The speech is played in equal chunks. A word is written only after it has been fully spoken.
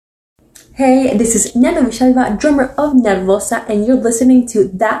Hey, this is Nanu, Villalba, drummer of NERVOSA, and you're listening to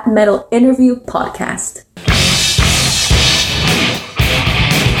That Metal Interview Podcast.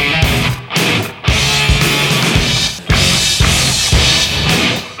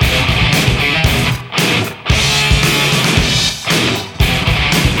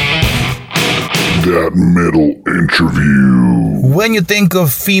 That Metal Interview. When you think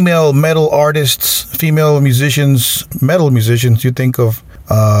of female metal artists, female musicians, metal musicians, you think of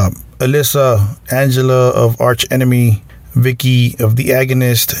Alyssa, Angela of Arch Enemy, Vicky of The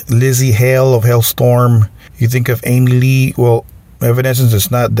Agonist, Lizzie Hale of Hellstorm. You think of Amy Lee. Well, Evanescence is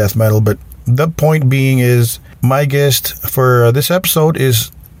not death metal, but the point being is my guest for this episode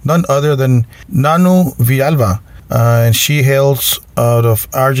is none other than Nanu Villalba. And she hails out of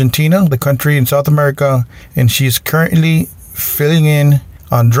Argentina, the country in South America, and she's currently filling in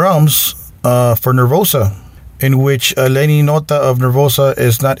on drums for Nervosa, in which Lenny Nota of Nervosa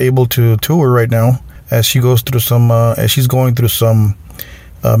is not able to tour right now as she goes through she's going through some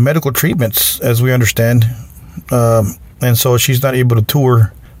medical treatments, as we understand, and so she's not able to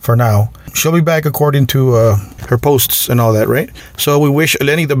tour for now. She'll be back according to her posts and all that, right? So we wish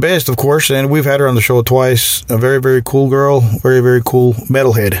Eleni the best, of course, and we've had her on the show twice. A very, very cool girl, very, very cool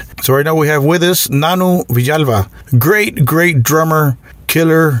metalhead. So right now we have with us Nanu Villalba. Great, great drummer,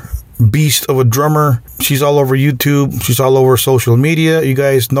 killer, beast of a drummer. She's all over YouTube. She's all over social media. You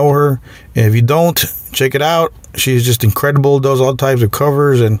guys know her. And if you don't, check it out. She's just incredible. Does all types of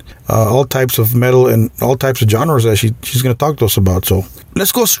covers and all types of metal and all types of genres that she's going to talk to us about. So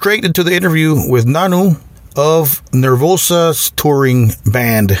let's go straight into the interview with Nanu of Nervosa's touring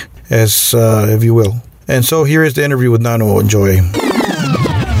band, as if you will. And so here is the interview with Nanu. Enjoy.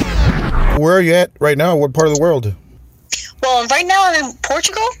 Where are you at right now? What part of the world? Well, right now I'm in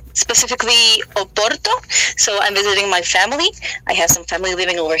Portugal, specifically Oporto. So I'm visiting my family. I have some family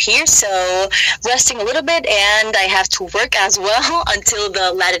living over here, so resting a little bit, and I have to work as well until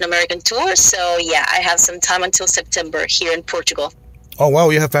the Latin American tour. So yeah, I have some time until September here in Portugal. Oh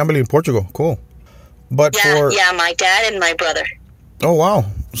wow, you have family in Portugal. Cool. But yeah, my dad and my brother. Oh wow.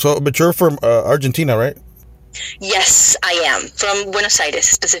 But you're from Argentina, right? Yes, I am from Buenos Aires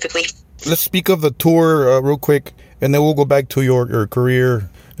specifically. Let's speak of the tour real quick, and then we'll go back to your career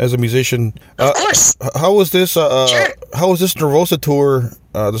as a musician. Of course. How was this? Sure. How was this Nervosa tour?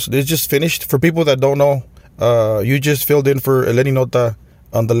 It just finished. For people that don't know, you just filled in for Eleni Nota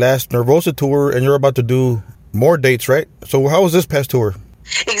on the last Nervosa tour, and you're about to do more dates, right? So how was this past tour?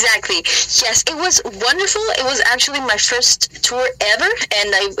 Exactly. Yes, it was wonderful. It was actually my first tour ever,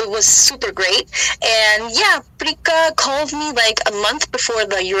 and it was super great. And yeah, Prika called me like a month before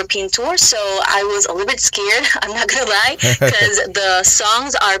the European tour, so I was a little bit scared, I'm not gonna lie, because the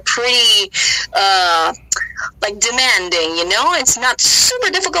songs are pretty demanding, you know? It's not super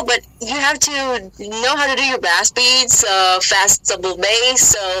difficult, but you have to know how to do your bass beats, fast double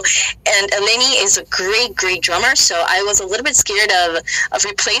bass. And Eleni is a great, great drummer, so I was a little bit scared of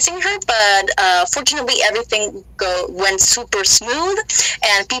replacing her, but fortunately everything went super smooth,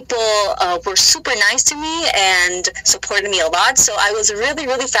 and people were super nice to me and supported me a lot. So I was really,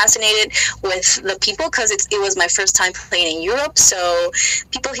 really fascinated with the people, because it was my first time playing in Europe. So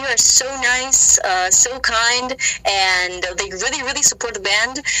people here are so nice, so kind, and they really, really support the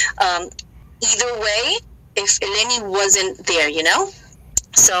band. Either way, if Eleni wasn't there, you know?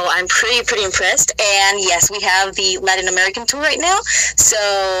 So I'm pretty impressed. And yes, we have the Latin American tour right now. So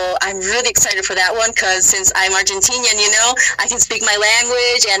I'm really excited for that one, because since I'm Argentinian, you know, I can speak my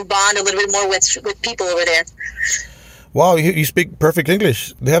language and bond a little bit more with people over there. Wow, you speak perfect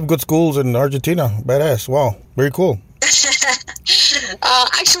English. They have good schools in Argentina. Badass. Wow, very cool.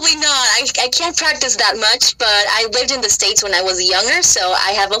 Actually not. I can't practice that much, but I lived in the States when I was younger, so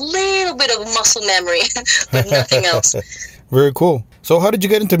I have a little bit of muscle memory, but nothing else. Very cool. So how did you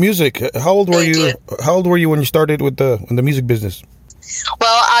get into music? How old were you? How old were you when you started with the music business?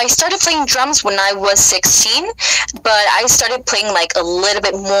 Well, I started playing drums when I was 16, but I started playing like a little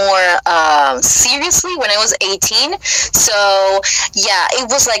bit more seriously when I was 18. So yeah, it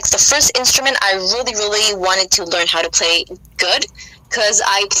was like the first instrument I really, really wanted to learn how to play good, because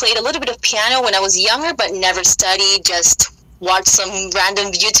I played a little bit of piano when I was younger, but never studied, just watch some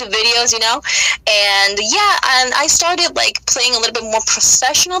random YouTube videos, you know? And yeah, and I started like playing a little bit more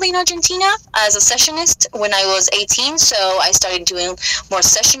professionally in Argentina as a sessionist when I was 18. So I started doing more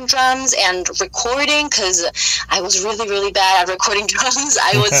session drums and recording, because I was really, really bad at recording drums.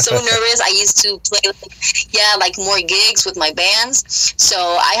 I was so nervous. I used to play like more gigs with my bands. So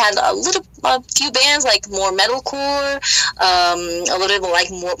I had a few bands, like more metalcore, a little bit like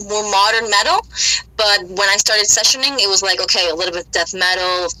more modern metal. But when I started sessioning, it was like, okay, a little bit of death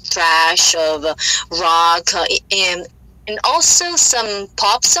metal, thrash, of rock, and also some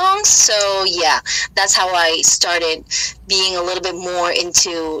pop songs. So yeah, that's how I started being a little bit more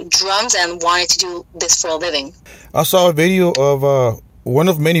into drums and wanted to do this for a living. I saw a video of one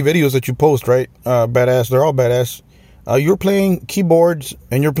of many videos that you post, right? Badass. They're all badass. You're playing keyboards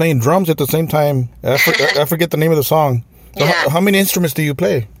and you're playing drums at the same time. I forget the name of the song. So Yeah. how many instruments do you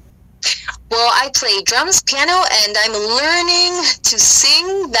play? Well, I play drums, piano, and I'm learning to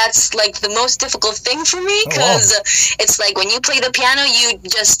sing. That's like the most difficult thing for me, because it's like when you play the piano, you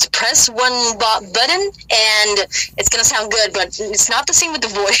just press one button and it's going to sound good, but it's not the same with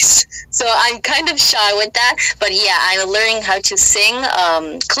the voice. So I'm kind of shy with that. But yeah, I'm learning how to sing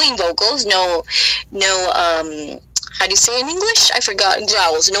clean vocals. No, how do you say in English? I forgot.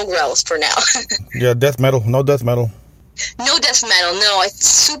 Growls. No growls for now. Yeah, death metal. No death metal. No death metal, no. It's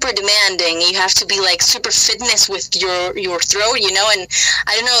super demanding. You have to be like super fitness with your throat, you know, and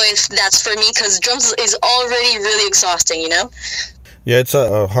I don't know if that's for me, because drums is already really exhausting, you know? Yeah, it's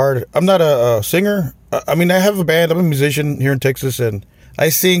a hard. I'm not a singer. I mean, I have a band. I'm a musician here in Texas, and I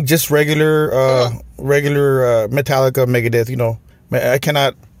sing just regular Metallica, Megadeth, you know. I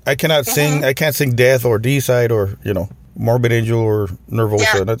cannot sing. I can't sing Death or D-Side or, you know, Morbid Angel or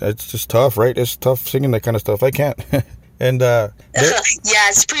Nervosa. Yeah. It's just tough, right? It's tough singing that kind of stuff. I can't. And yeah,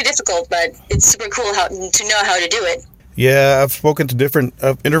 it's pretty difficult, but it's super cool to know how to do it. Yeah, I've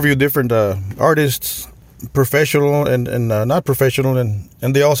interviewed different artists, professional and not professional, and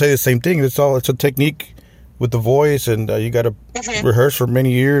they all say the same thing. It's a technique with the voice, and you got to rehearse for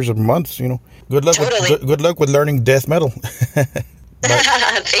many years or months. You know, good luck. Totally. Good luck with learning death metal.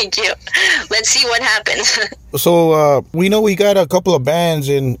 Thank you. Let's see what happens. So we know we got a couple of bands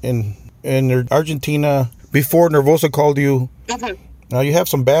in Argentina before Nervosa called you. Now you have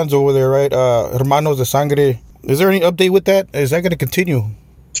some bands over there, right? Hermanos de Sangre. Is there any update with that? Is that going to continue?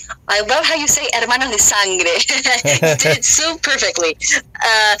 I love how you say hermanos de sangre. You did it so perfectly.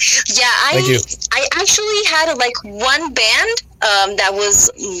 Thank you. I actually had like one band that was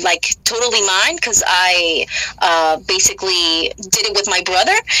like totally mine, because I basically did it with my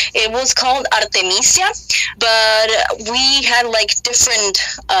brother. It was called Artemisia, but we had like different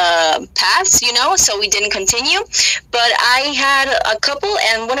paths, you know, so we didn't continue. But I had a couple,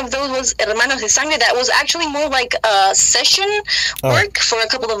 and one of those was Hermanos de Sangre. That was actually more like session work for a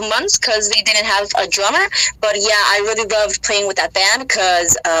couple of months, because they didn't have a drummer. But yeah, I really loved playing with that band,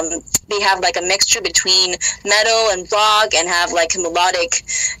 because they have like a mixture between metal and rock, and have like melodic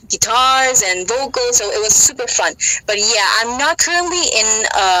guitars and vocals, so it was super fun. But yeah, I'm not currently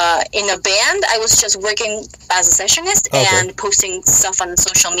in a band. I was just working as a sessionist and posting stuff on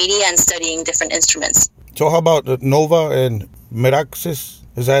social media and studying different instruments. So how about Nova and Meraxis?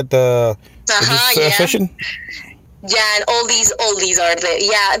 Is that the session? Yeah, and all these are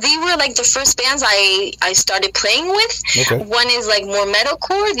they were like the first bands I started playing with. Okay. One is like more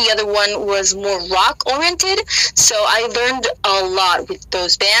metalcore, the other one was more rock oriented. So I learned a lot with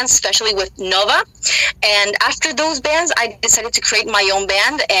those bands, especially with Nova. And after those bands, I decided to create my own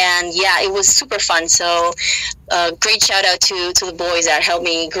band, and yeah, it was super fun. So great shout out to the boys that helped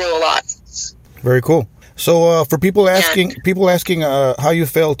me grow a lot. Very cool. So for people asking how you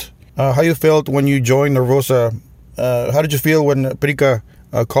felt when you joined Nervosa. How did you feel when Prika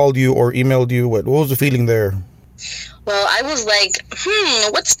called you or emailed you? What was the feeling there? Well, I was like,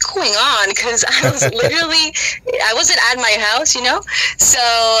 what's going on? Because I wasn't at my house, you know? So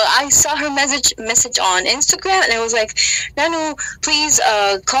I saw her message on Instagram, and I was like, Nanu, please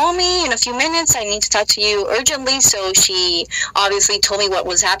call me in a few minutes. I need to talk to you urgently. So she obviously told me what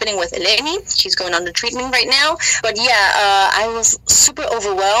was happening with Eleni. She's going under treatment right now. But yeah, I was super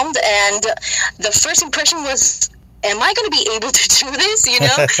overwhelmed. And the first impression was, am I going to be able to do this, you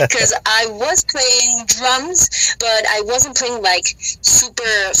know? Because I was playing drums, but I wasn't playing like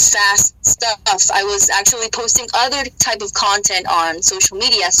super fast stuff. I was actually posting other type of content on social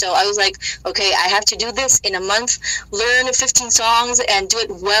media. So I was like, okay, I have to do this in a month, learn 15 songs and do it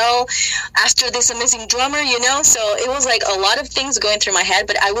well after this amazing drummer, you know? So it was like a lot of things going through my head,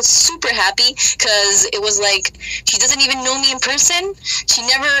 but I was super happy, because it was like, she doesn't even know me in person. She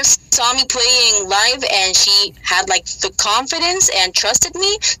never saw me playing live, and she had like the confidence and trusted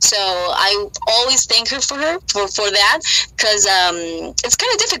me. So I always thank her for that, because it's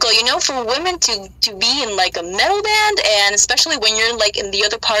kind of difficult, you know, for women to be in like a metal band, and especially when you're like in the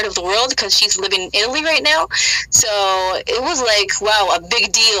other part of the world, because she's living in Italy right now. So it was like, wow, a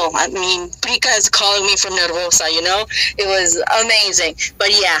big deal. I mean, Prika is calling me from Nervosa, you know? It was amazing.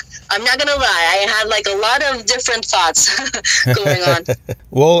 But yeah, I'm not gonna lie, I had like a lot of different thoughts going on.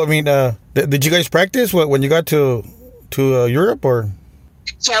 Well, I mean, mean, did you guys practice when you got to Europe or?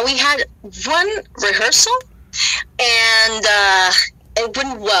 Yeah, we had one rehearsal, and it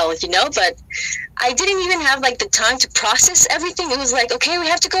went well, but I didn't even have like the time to process everything. It was like, okay, we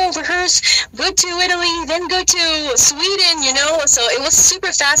have to go rehearse, go to Italy, then go to Sweden, so it was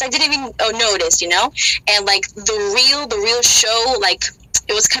super fast. I didn't even notice, and like the real show, like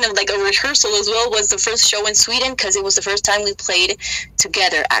it was kind of like a rehearsal as well, was the first show in Sweden, because it was the first time we played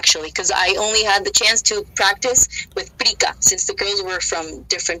together, actually, because I only had the chance to practice with Prika, since the girls were from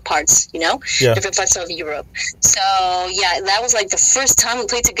different parts, different parts of Europe. So yeah, that was like the first time we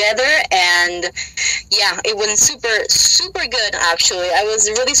played together, and yeah, it went super, super good, actually. I was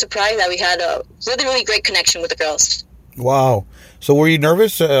really surprised that we had a really, really great connection with the girls. Wow. So were you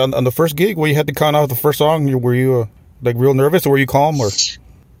nervous on the first gig where you had to count out the first song? Were you like real nervous, or were you calm? Or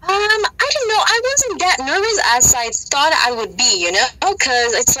I don't know. I wasn't that nervous as I thought I would be,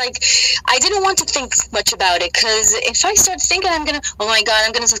 because it's like I didn't want to think much about it, because if I start thinking I'm going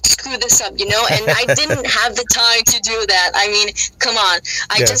to screw this up, and I didn't have the time to do that. I mean, come on.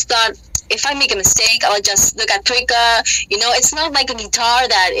 I just thought, if I make a mistake, I'll just look at Prika. It's not like a guitar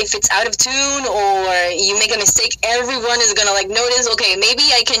that if it's out of tune or you make a mistake, everyone is going to like notice, okay, maybe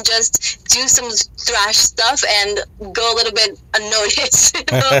I can just do some thrash stuff and go a little bit unnoticed.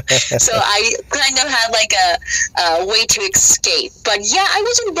 So I kind of had like a way to escape. But yeah, I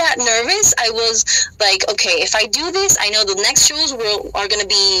wasn't that nervous. I was like, okay, if I do this, I know the next shows are going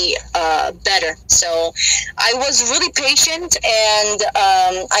to be better. So I was really patient, and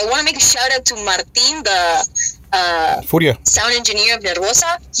I want to make a shout out to Martin, the Furia sound engineer of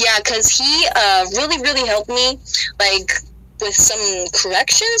NERVOSA. Yeah, because he really, really helped me, like with some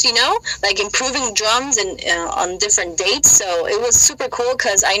corrections, like improving drums and on different dates. So it was super cool,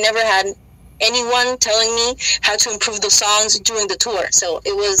 because I never had anyone telling me how to improve the songs during the tour. So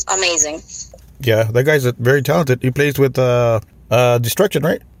it was amazing. Yeah, that guy's very talented. He plays with Destruction,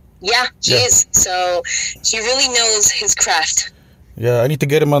 right? Yeah, he is. So he really knows his craft. Yeah, I need to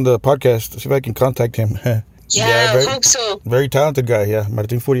get him on the podcast, see if I can contact him. Yeah, I hope so. Very talented guy, yeah.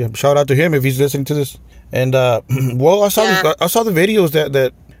 Martin Furia. Shout out to him if he's listening to this. And well, I saw the videos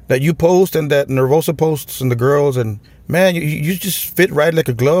that you post and that Nervosa posts and the girls, and man, you just fit right like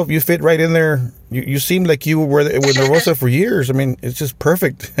a glove. You fit right in there. You seem like you were with Nervosa for years. I mean, it's just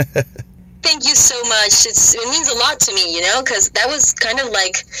perfect. Thank you so much. It means a lot to me, because that was kind of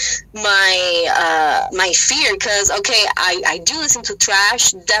like my fear. Because okay, I do listen to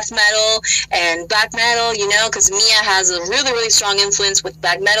thrash, death metal, and black metal, because Mia has a really, really strong influence with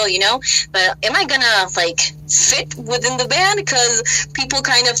black metal, But am I gonna like fit within the band? Because people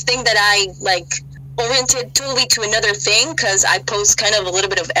kind of think that I like oriented totally to another thing, because I post kind of a little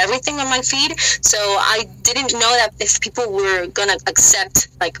bit of everything on my feed. So I didn't know that if people were gonna accept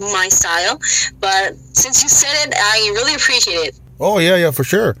like my style, but since you said it, I really appreciate it. Oh yeah, for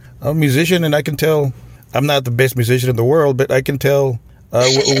sure. I'm a musician, and I can tell I'm not the best musician in the world, but I can tell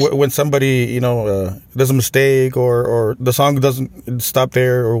when somebody does a mistake or the song doesn't stop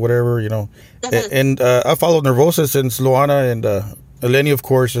there or whatever, Mm-hmm. And I followed Nervosa since Luana and Eleni, of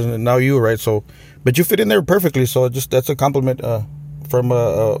course, and now you, right? So but you fit in there perfectly, so that's a compliment from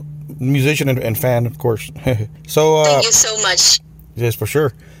a musician and fan, of course. So thank you so much. Yes, for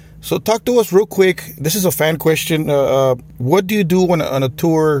sure. So talk to us real quick. This is a fan question. What do you do on a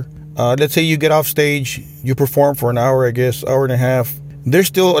tour? Let's say you get off stage, you perform for an hour, I guess, hour and a half. There's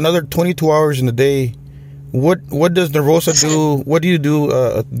still another 22 hours in the day. What does Nervosa do? What do you do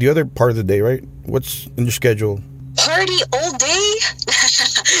the other part of the day, right? What's in your schedule? Party all day?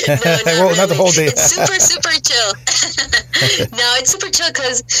 No, well, really. Not the whole day. It's super, super chill. No, it's super chill,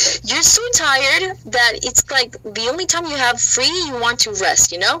 because you're so tired that it's like the only time you have free, you want to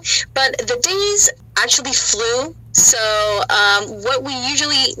rest, But the days actually flew. So what we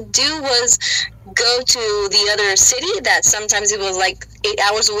usually do was go to the other city that sometimes it was like 8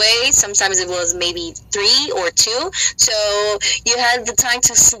 hours away, sometimes it was maybe 3 or 2, so you had the time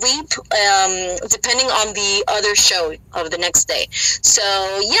to sleep depending on the other show of the next day. So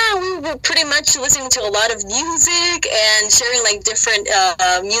yeah, we were pretty much listening to a lot of music and sharing like different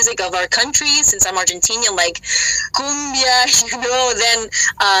music of our country, since I'm Argentinian, like cumbia, then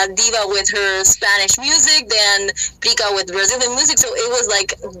Diva with her Spanish music, then Prika with Brazilian music. So it was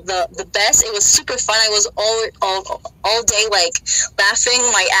like the best. It was super fun. I was all day like laughing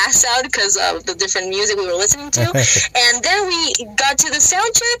my ass out because of the different music we were listening to. And then we got to the sound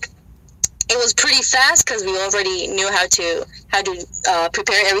check, it was pretty fast because we already knew how to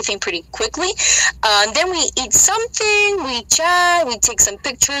prepare everything pretty quickly. Then we eat something, we chat, we take some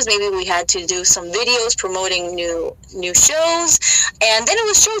pictures. Maybe we had to do some videos promoting new shows, and then it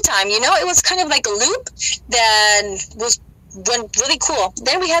was showtime. It was kind of like a loop that went really cool.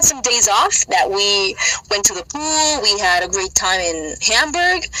 Then we had some days off that we went to the pool. We had a great time in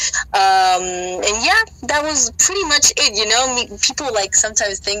Hamburg. And yeah, that was pretty much it. People like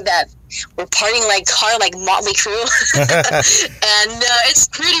sometimes think that we're partying like hard, like Motley Crue. And it's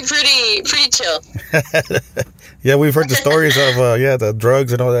pretty chill. Yeah, we've heard the stories of the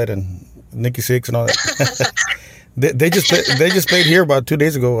drugs and all that, and Nikki Sixx and all that. they just played here about 2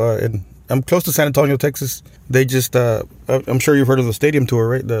 days ago, and I'm close to San Antonio, Texas. They just, I'm sure you've heard of the stadium tour,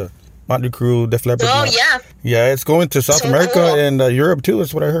 right? The Motley Crue, Def Leppard. Oh, yeah. Yeah, it's going to South America cool. And Europe, too.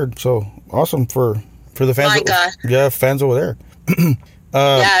 That's what I heard. So, awesome for the fans. My God. Yeah, fans over there.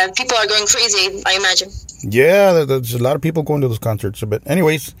 Yeah, people are going crazy, I imagine. Yeah, there's a lot of people going to those concerts. But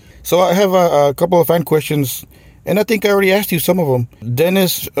anyways, so I have a couple of fan questions. And I think I already asked you some of them.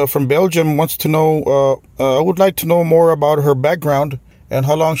 Dennis from Belgium wants to know, I would like to know more about her background and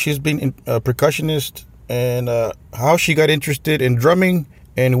how long she's been a percussionist, and how she got interested in drumming,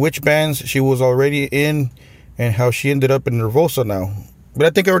 and which bands she was already in, and how she ended up in Nervosa now. But I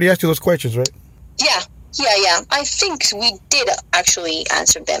think I already asked you those questions, right? Yeah. I think we did actually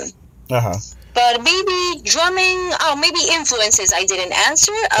answer them. Uh-huh. But maybe drumming, maybe influences I didn't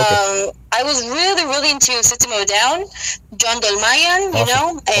answer. Okay. I was really, really into System of a Down, John Dolmayan,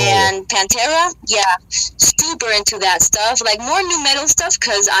 awesome. And Pantera. Yeah, super into that stuff. Like more new metal stuff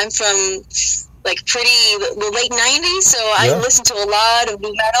because I'm from like the late 90s, so I listen to a lot of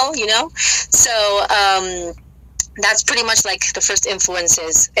new metal, So that's pretty much like the first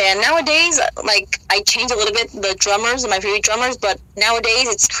influences. And nowadays, like I changed a little bit the drummers, my favorite drummers, but nowadays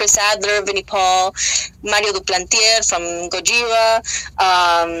it's Chris Adler, Vinnie Paul, Mario Duplantier from Gojira,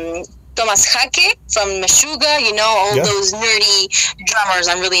 Thomas Hake from Meshuggah, all those nerdy drummers.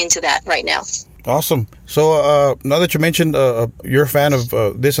 I'm really into that right now. Awesome. So now that you mentioned you're a fan of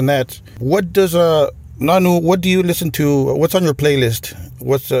this and that, what does Nanu, what do you listen to? What's on your playlist?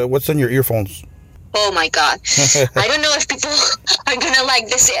 What's on your earphones? Oh my God. I don't know if people are going to like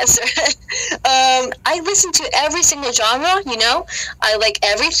this answer. I listen to every single genre, I like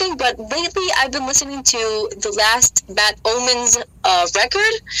everything, but lately I've been listening to the last Bad Omens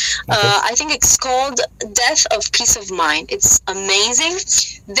record. Okay. I think it's called Death of Peace of Mind. It's amazing.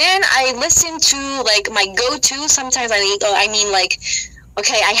 Then I listen to like my go-to. Sometimes I mean like,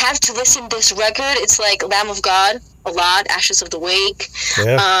 okay, I have to listen to this record. It's like Lamb of God. A lot, Ashes of the Wake.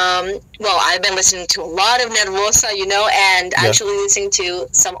 Yeah. Well, I've been listening to a lot of Nervosa, and actually listening to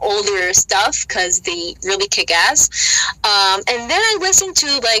some older stuff because they really kick ass. And then I listen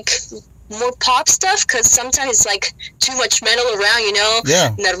to like more pop stuff because sometimes it's like too much metal around,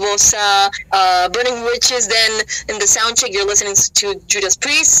 Yeah. Nervosa, Burning Witches. Then in the sound check, you're listening to Judas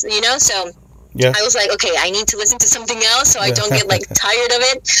Priest, so. Yeah. I was like, okay, I need to listen to something else so I don't get like tired of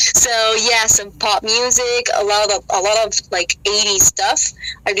it. So yeah, some pop music, a lot of like 80s stuff.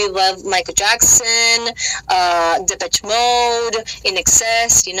 I do love Michael Jackson, Depeche Mode, In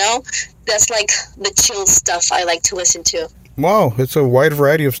Excess, That's like the chill stuff I like to listen to. Wow, it's a wide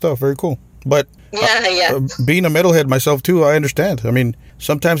variety of stuff. Very cool. But being a metalhead myself too, I understand. I mean,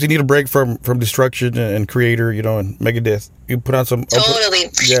 sometimes you need a break from Destruction and Creator, and Megadeth. You put on some totally.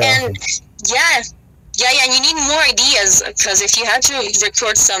 And and you need more ideas because if you have to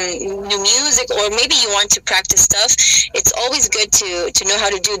record some new music or maybe you want to practice stuff, it's always good to know how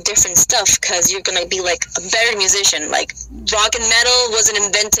to do different stuff because you're gonna be like a better musician. Like rock and metal wasn't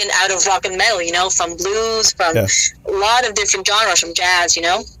invented out of rock and metal, from blues, from a lot of different genres, from jazz,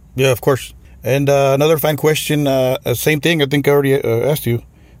 Yeah, of course. And another fan question, same thing. I think I already asked you.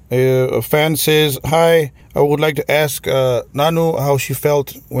 A fan says, "Hi, I would like to ask Nanu how she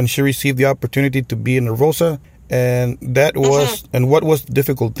felt when she received the opportunity to be in Nervosa, and that was, and what was the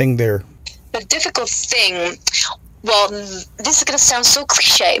difficult thing there?" The difficult thing, well, this is gonna sound so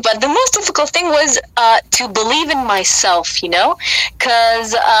cliche, but the most difficult thing was to believe in myself,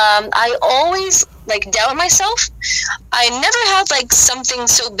 because I always like doubt myself. I never had like something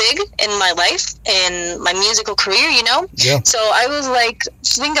so big in my life, in my musical career, Yeah. So I was like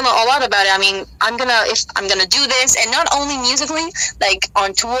thinking a lot about it. I mean, if I'm gonna do this, and not only musically, like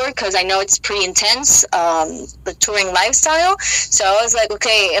on tour, because I know it's pretty intense, the touring lifestyle. So I was like,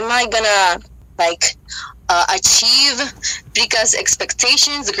 okay, am I gonna like achieve Brika's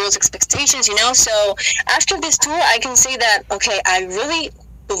expectations, the girls' expectations, So after this tour, I can say that, okay, I really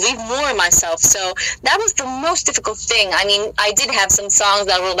believe more in myself. So that was the most difficult thing. I mean, I did have some songs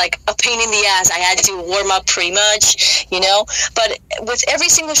that were like a pain in the ass. I had to warm up pretty much, but with every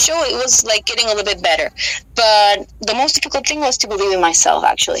single show, it was like getting a little bit better. But the most difficult thing was to believe in myself,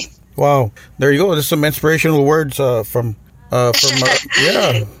 actually. Wow. There you go. There's some inspirational words from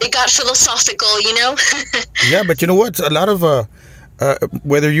yeah. It got philosophical, Yeah, but you know what? A lot of,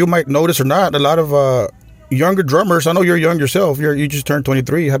 whether you might notice or not, a lot of younger drummers. I know you're young yourself. You just turned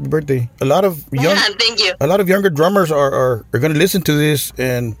 23. Happy birthday! A lot of thank you. A lot of younger drummers are going to listen to this,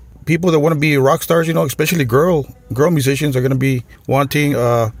 and people that want to be rock stars, especially girl musicians, are going to be wanting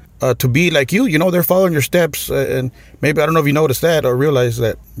to be like you. They're following your steps, and maybe I don't know if you noticed that or realize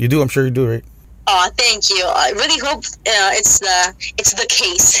that you do. I'm sure you do, right? Oh, thank you. I really hope it's the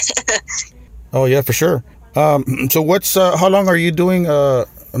case. Oh yeah, for sure. So what's how long are you doing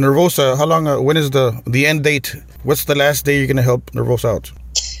Nervosa? How long? When is the end date? What's the last day you're gonna help Nervosa out?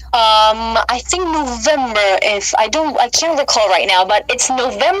 I think November. I can't recall right now, but it's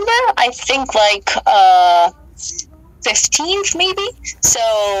November. I think like 15th maybe. So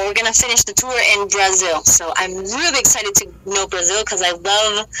we're gonna finish the tour in Brazil. So I'm really excited to know Brazil because I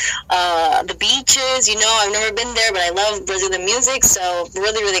love the beaches. I've never been there, but I love Brazilian music. So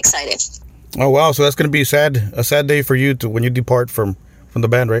really, really excited. Oh wow! So that's gonna be a sad day for you when you depart from the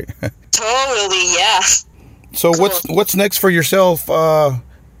band, right? Totally, yeah. So cool. What's next for yourself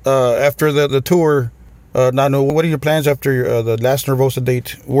after the tour? Nanu, what are your plans after the last Nervosa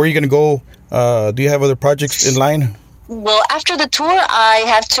date? Where are you gonna go? Do you have other projects in line? Well, after the tour, I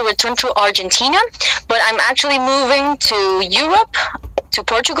have to return to Argentina, but I'm actually moving to Europe, to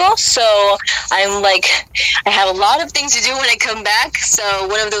Portugal. So I have a lot of things to do when I come back. So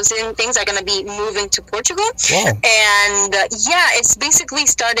one of those things are going to be moving to Portugal. Wow. And it's basically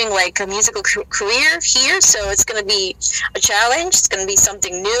starting like a musical career here. So it's going to be a challenge. It's going to be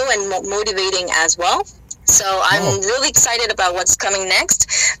something new and motivating as well. So I'm really excited about what's coming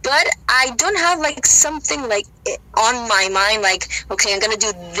next, but I don't have like something like on my mind, like, okay, I'm going to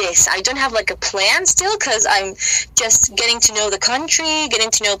do this. I don't have like a plan still because I'm just getting to know the country,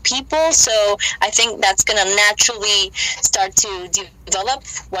 getting to know people. So I think that's going to naturally start to develop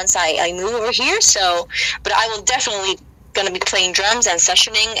once I move over here. So, but I will definitely going to be playing drums and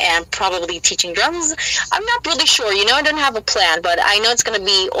sessioning and probably teaching drums. I'm not really sure, I don't have a plan, but I know it's going to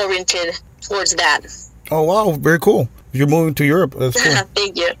be oriented towards that. Oh, wow. Very cool. You're moving to Europe. That's cool.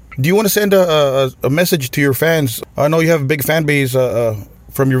 Thank you. Do you want to send a message to your fans? I know you have a big fan base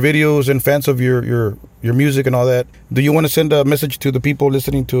from your videos and fans of your music and all that. Do you want to send a message to the people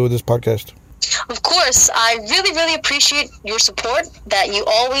listening to this podcast? Of course. I really, really appreciate your support, that you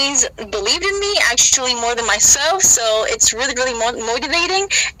always believed in me, actually more than myself. So it's really, really motivating,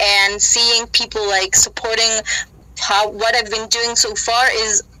 and seeing people like supporting what I've been doing so far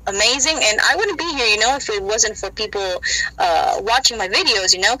is amazing. And I wouldn't be here, if it wasn't for people watching my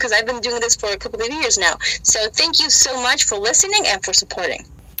videos, because I've been doing this for a couple of years now. So thank you so much for listening and for supporting.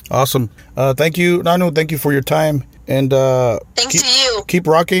 Awesome. Thank you, Nanu. Thank you for your time. And thanks to you. Keep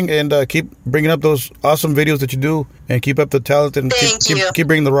rocking and keep bringing up those awesome videos that you do, and keep up the talent and keep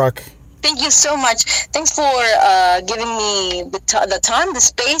bringing the rock. Thank you so much. Thanks for giving me the time, the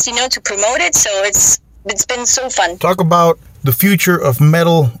space, to promote it. So it's been so fun. Talk about the future of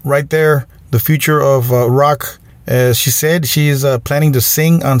metal right there, the future of rock. As she said, she is planning to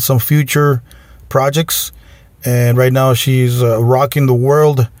sing on some future projects. And right now she's rocking the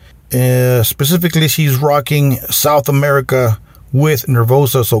world. Specifically, she's rocking South America with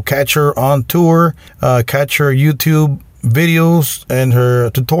Nervosa. So catch her on tour, catch her YouTube videos and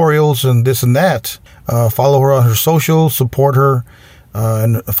her tutorials and this and that. Follow her on her socials, support her,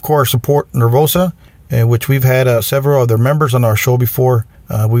 and of course support Nervosa, which we've had several of their members on our show before.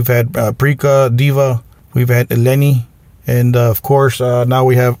 We've had Prika, Diva, we've had Eleni, and of course now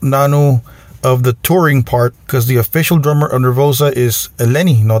we have Nanu of the touring part, because the official drummer of Nervosa is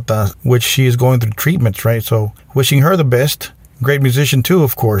Eleni Nota, which she is going through treatments, right? So wishing her the best. Great musician too,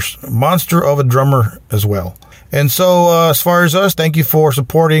 of course. Monster of a drummer as well. And so as far as us, thank you for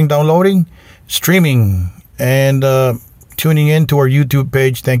supporting, downloading, streaming, and tuning in to our YouTube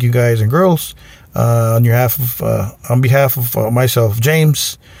page. Thank you guys and girls. On behalf of myself,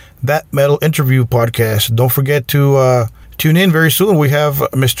 James, That Metal Interview Podcast. Don't forget to tune in very soon. We have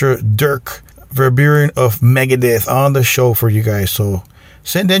Mr. Dirk Verbeuren of Megadeth on the show for you guys. So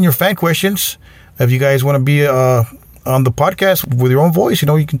send in your fan questions. If you guys want to be on the podcast with your own voice,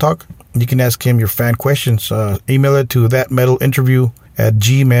 you can talk. You can ask him your fan questions. Email it to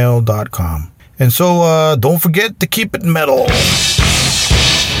thatmetalinterview@gmail.com. And so don't forget to keep it metal.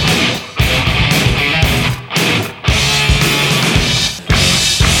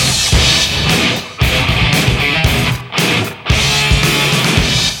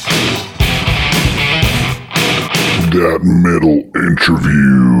 That Metal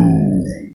Interview.